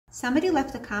Somebody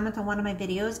left a comment on one of my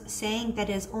videos saying that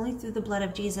it is only through the blood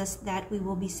of Jesus that we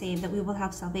will be saved, that we will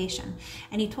have salvation.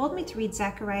 And he told me to read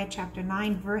Zechariah chapter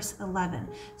 9, verse 11.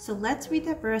 So let's read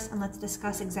that verse and let's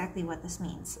discuss exactly what this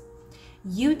means.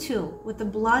 You too, with the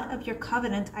blood of your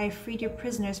covenant, I have freed your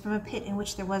prisoners from a pit in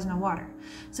which there was no water.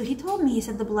 So he told me, he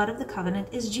said the blood of the covenant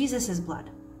is Jesus's blood.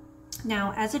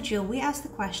 Now, as a Jew, we ask the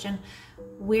question,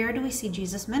 where do we see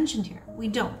Jesus mentioned here? We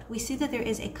don't. We see that there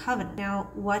is a covenant.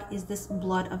 Now, what is this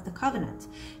blood of the covenant?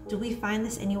 Do we find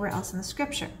this anywhere else in the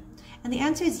scripture? And the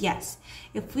answer is yes.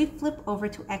 If we flip over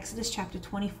to Exodus chapter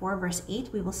 24, verse 8,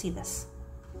 we will see this.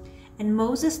 And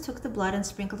Moses took the blood and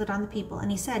sprinkled it on the people, and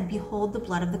he said, behold the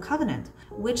blood of the covenant,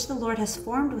 which the Lord has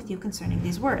formed with you concerning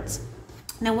these words.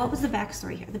 Now, what was the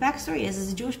backstory here? The backstory is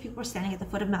the Jewish people were standing at the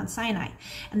foot of Mount Sinai,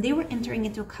 and they were entering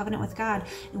into a covenant with God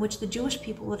in which the Jewish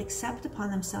people would accept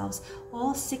upon themselves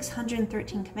all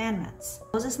 613 commandments.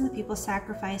 Moses and the people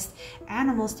sacrificed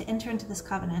animals to enter into this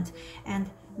covenant, and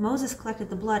Moses collected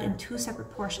the blood in two separate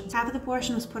portions. Half of the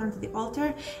portion was put onto the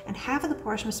altar, and half of the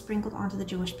portion was sprinkled onto the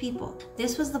Jewish people.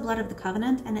 This was the blood of the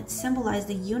covenant, and it symbolized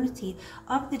the unity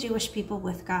of the Jewish people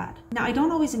with God. Now, I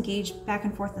don't always engage back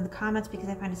and forth in the comments because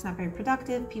I find it's not very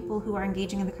productive. People who are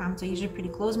engaging in the comments are usually pretty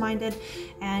close-minded,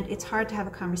 and it's hard to have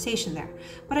a conversation there.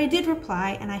 But I did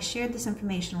reply, and I shared this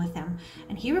information with him,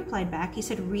 and he replied back. He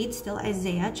said, read still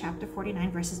Isaiah chapter 49,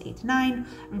 verses 8 to 9.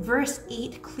 Verse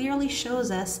 8 clearly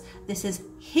shows us this is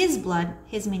his blood,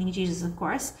 his meaning Jesus, of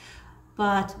course,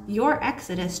 but your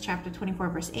Exodus chapter 24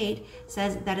 verse 8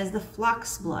 says that is the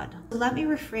flock's blood. Let me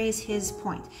rephrase his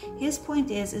point. His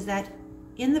point is that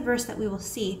in the verse that we will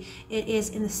see, it is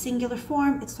in the singular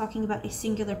form. It's talking about a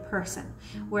singular person,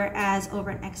 whereas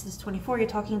over in Exodus 24 you're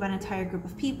talking about an entire group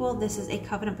of people. This is a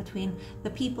covenant between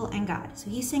the people and God. So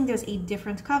he's saying there's a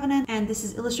different covenant, and this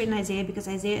is illustrated in Isaiah because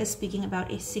Isaiah is speaking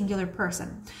about a singular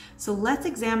person. So let's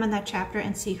examine that chapter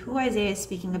and see who Isaiah is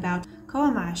speaking about. Ko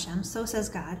Amar Hashem, so says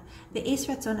God, Be'es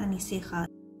ratzon anisicha.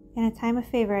 In a time of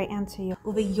favor, I answer you.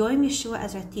 Uveyoim Yeshua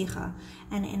ezraticha,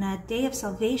 and in a day of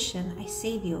salvation, I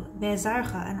save you.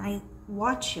 Be'ezarcha, and I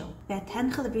watch you.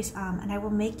 Be'atencha lebris am, and I will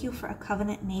make you for a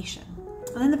covenant nation.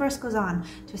 And then the verse goes on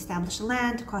to establish the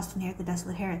land, to cause to inherit the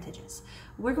desolate heritages.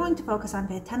 We're going to focus on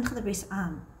Be'atencha lebris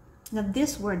am. Now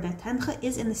this word, Be'atencha,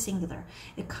 is in the singular.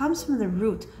 It comes from the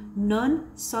root, nun,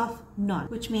 sof, nun,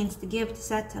 which means to give, to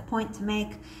set, to appoint, to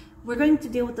make. We're going to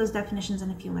deal with those definitions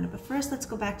in a few minutes, but first let's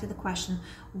go back to the question,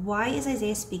 why is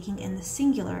Isaiah speaking in the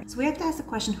singular? So we have to ask the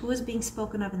question, who is being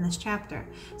spoken of in this chapter?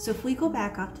 So if we go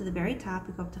back up to the very top,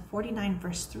 we go up to 49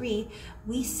 verse 3,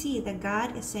 we see that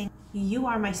God is saying, you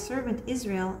are my servant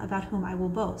Israel, about whom I will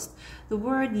boast. The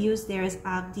word used there is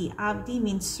Abdi. Abdi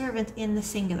means servant in the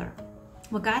singular.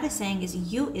 What God is saying is,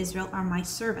 you, Israel, are my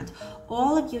servant.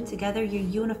 All of you together, you're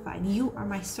unified. You are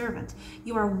my servant.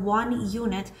 You are one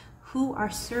unit who are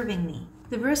serving me.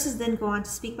 The verses then go on to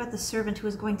speak about the servant who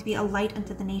is going to be a light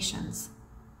unto the nations,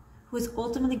 who is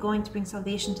ultimately going to bring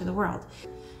salvation to the world.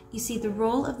 You see, the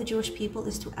role of the Jewish people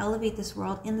is to elevate this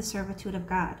world in the servitude of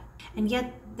God. And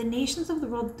yet, the nations of the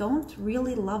world don't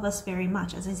really love us very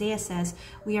much. As Isaiah says,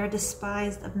 we are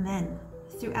despised of men.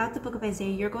 Throughout the book of Isaiah,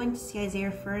 you're going to see Isaiah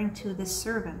referring to this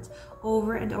servant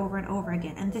over and over and over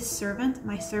again. And this servant,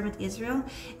 my servant Israel,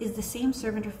 is the same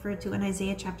servant referred to in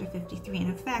Isaiah chapter 53. And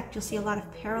in fact, you'll see a lot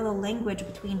of parallel language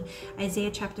between Isaiah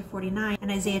chapter 49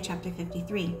 and Isaiah chapter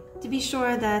 53. To be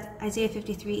sure that Isaiah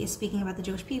 53 is speaking about the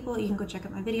Jewish people, you can go check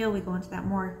out my video. We go into that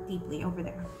more deeply over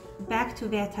there. Back to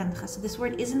Be'atencha. So this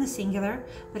word is in the singular,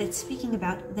 but it's speaking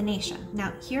about the nation.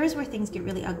 Now, here's where things get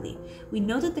really ugly. We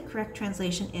know that the correct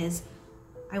translation is,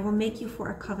 I will make you for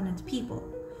a covenant people.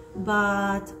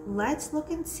 But let's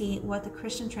look and see what the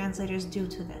Christian translators do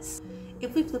to this.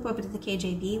 If we flip over to the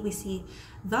KJV, we see,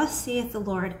 thus saith the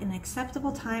Lord, in an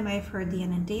acceptable time I have heard thee,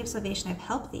 and in a day of salvation I have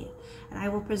helped thee, and I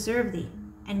will preserve thee,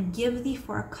 and give thee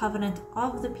for a covenant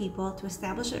of the people, to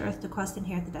establish the earth, to cause to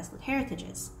inherit the desolate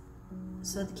heritages.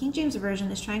 So the King James Version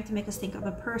is trying to make us think of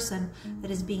a person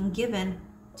that is being given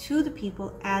to the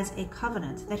people as a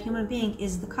covenant. That human being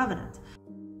is the covenant.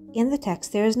 In the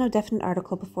text, there is no definite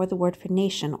article before the word for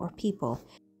nation or people,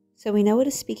 so we know it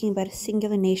is speaking about a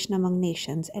singular nation among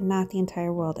nations and not the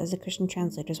entire world, as the Christian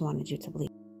translators wanted you to believe.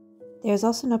 There is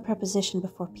also no preposition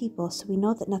before people, so we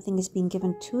know that nothing is being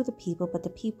given to the people, but the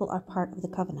people are part of the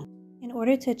covenant. In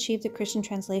order to achieve the Christian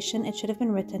translation, it should have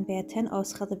been written, Be'aten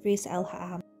oscha lebris el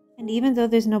ha'am. And even though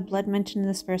there's no blood mentioned in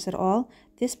this verse at all,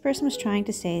 this person was trying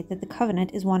to say that the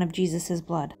covenant is one of Jesus'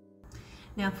 blood.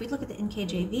 Now, if we look at the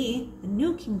NKJV, the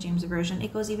New King James Version,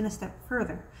 it goes even a step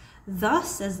further.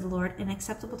 Thus, says the Lord, in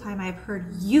acceptable time I have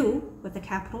heard you, with a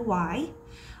capital Y,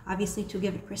 obviously to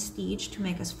give it prestige, to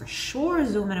make us for sure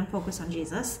zoom in and focus on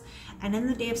Jesus. And in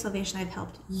the day of salvation I've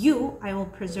helped you. I will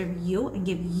preserve you and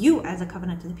give you as a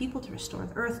covenant to the people, to restore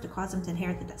the earth, to cause them to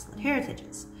inherit the desolate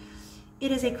heritages.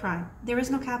 It is a crime. There is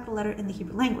no capital letter in the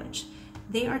Hebrew language.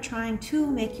 They are trying to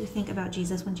make you think about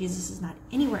Jesus when Jesus is not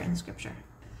anywhere in the scripture.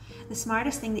 The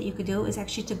smartest thing that you could do is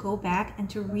actually to go back and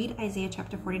to read Isaiah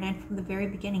chapter 49 from the very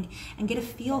beginning and get a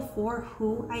feel for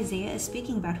who Isaiah is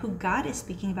speaking about, who God is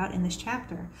speaking about in this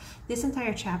chapter. This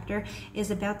entire chapter is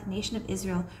about the nation of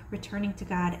Israel returning to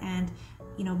God and,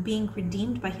 being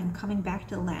redeemed by him, coming back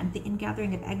to the land, the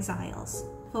ingathering of exiles.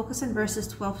 Focus on verses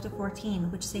 12 to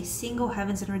 14, which say, "Sing, O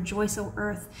heavens, and rejoice, O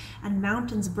earth, and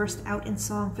mountains burst out in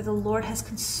song, for the Lord has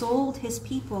consoled his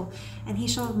people, and he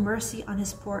shall have mercy on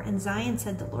his poor. And Zion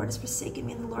said, the Lord has forsaken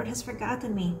me, and the Lord has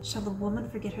forgotten me. Shall the woman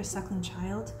forget her suckling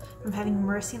child, from having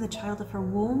mercy on the child of her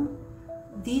womb?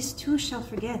 These two shall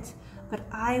forget, but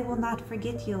I will not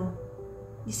forget you."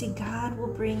 You see, God will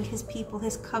bring his people,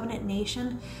 his covenant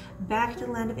nation, back to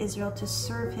the land of Israel to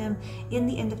serve him in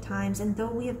the end of times. And though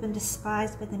we have been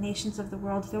despised by the nations of the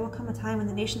world, there will come a time when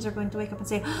the nations are going to wake up and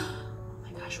say, "Oh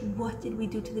my gosh, what did we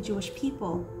do to the Jewish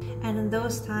people?" And in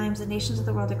those times, the nations of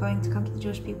the world are going to come to the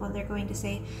Jewish people and they're going to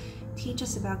say, "Teach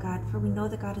us about God, for we know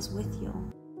that God is with you."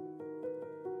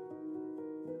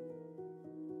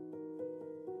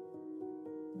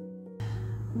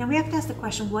 Now we have to ask the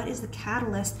question, what is the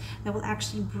catalyst that will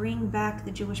actually bring back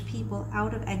the Jewish people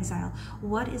out of exile?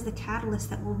 What is the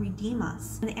catalyst that will redeem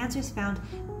us? And the answer is found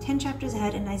 10 chapters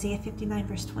ahead in Isaiah 59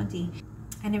 verse 20.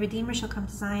 "And a Redeemer shall come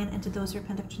to Zion, and to those who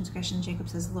repent of transgression, Jacob,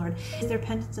 says the Lord." It is the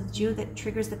repentance of the Jew that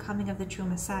triggers the coming of the true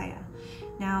Messiah.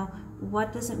 Now,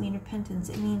 what does it mean, repentance?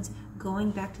 It means going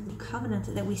back to the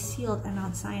covenant that we sealed at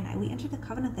Mount Sinai. We entered the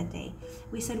covenant that day.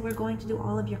 We said, "We're going to do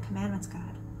all of your commandments,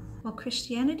 God." While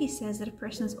Christianity says that a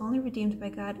person is only redeemed by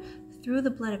God through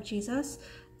the blood of Jesus,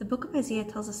 the book of Isaiah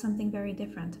tells us something very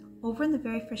different. Over in the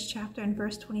very first chapter in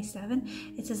verse 27,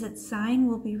 it says that Zion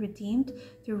will be redeemed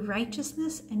through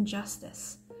righteousness and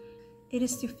justice. It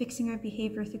is through fixing our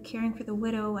behavior, through caring for the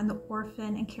widow and the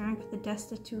orphan and caring for the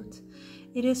destitute.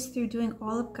 It is through doing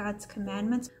all of God's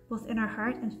commandments, both in our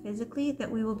heart and physically,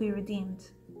 that we will be redeemed.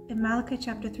 In Malachi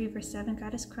chapter 3 verse 7,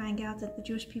 God is crying out that the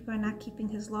Jewish people are not keeping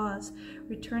his laws.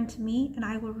 "Return to me and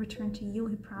I will return to you,"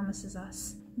 he promises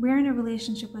us. We're in a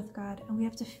relationship with God and we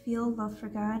have to feel love for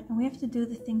God and we have to do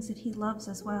the things that he loves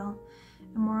as well.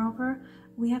 And moreover,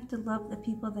 we have to love the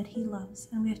people that he loves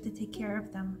and we have to take care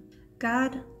of them.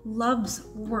 God loves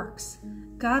works.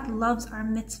 God loves our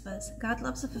mitzvahs. God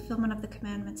loves the fulfillment of the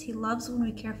commandments. He loves when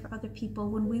we care for other people,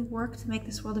 when we work to make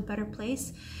this world a better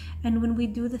place, and when we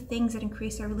do the things that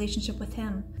increase our relationship with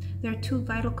him. There are two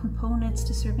vital components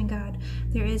to serving God.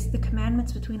 There is the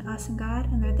commandments between us and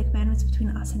God, and there are the commandments between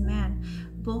us and man.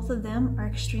 Both of them are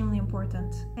extremely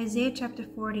important. Isaiah chapter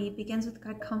 40 begins with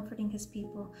God comforting his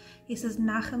people. He says,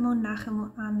 "Nachemu,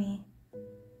 nachemu ami."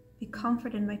 Be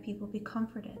comforted, my people, be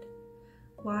comforted.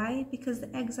 Why? Because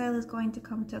the exile is going to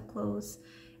come to a close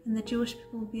and the Jewish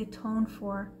people will be atoned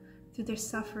for through their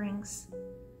sufferings.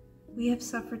 We have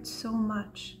suffered so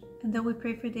much, and though we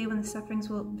pray for a day when the sufferings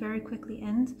will very quickly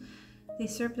end, they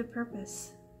served a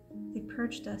purpose. They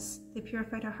purged us, they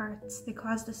purified our hearts, they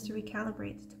caused us to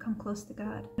recalibrate, to come close to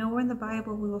God. Nowhere in the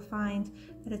Bible we will find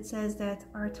that it says that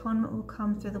our atonement will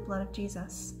come through the blood of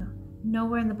Jesus.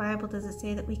 Nowhere in the Bible does it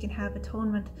say that we can have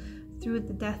atonement through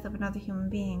the death of another human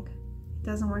being. It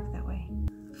doesn't work that way.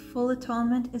 Full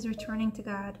atonement is returning to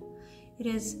God. It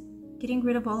is getting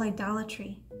rid of all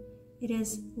idolatry. It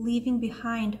is leaving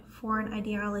behind foreign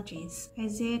ideologies.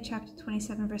 Isaiah chapter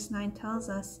 27 verse 9 tells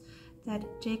us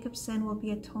that Jacob's sin will be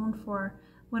atoned for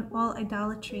when all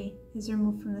idolatry is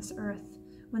removed from this earth,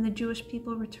 when the Jewish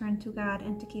people return to God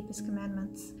and to keep his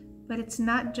commandments. But it's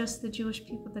not just the Jewish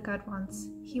people that God wants.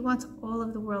 He wants all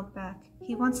of the world back.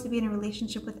 He wants to be in a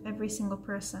relationship with every single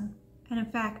person. And in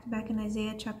fact, back in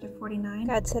Isaiah chapter 49,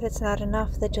 God said it's not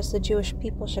enough that just the Jewish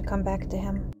people should come back to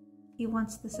him. He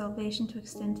wants the salvation to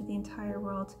extend to the entire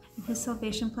world, and his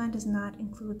salvation plan does not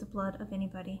include the blood of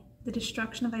anybody. The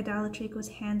destruction of idolatry goes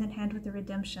hand in hand with the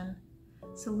redemption.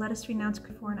 So let us renounce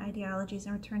foreign ideologies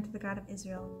and return to the God of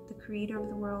Israel, the creator of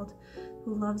the world,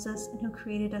 who loves us and who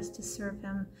created us to serve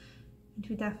him, and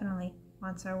who definitely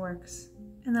wants our works.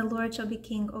 "And the Lord shall be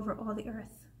king over all the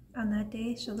earth. On that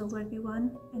day shall the Lord be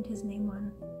one, and his name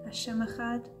one. Hashem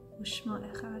echad, u'shmo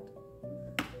echad."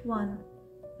 One,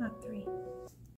 not three.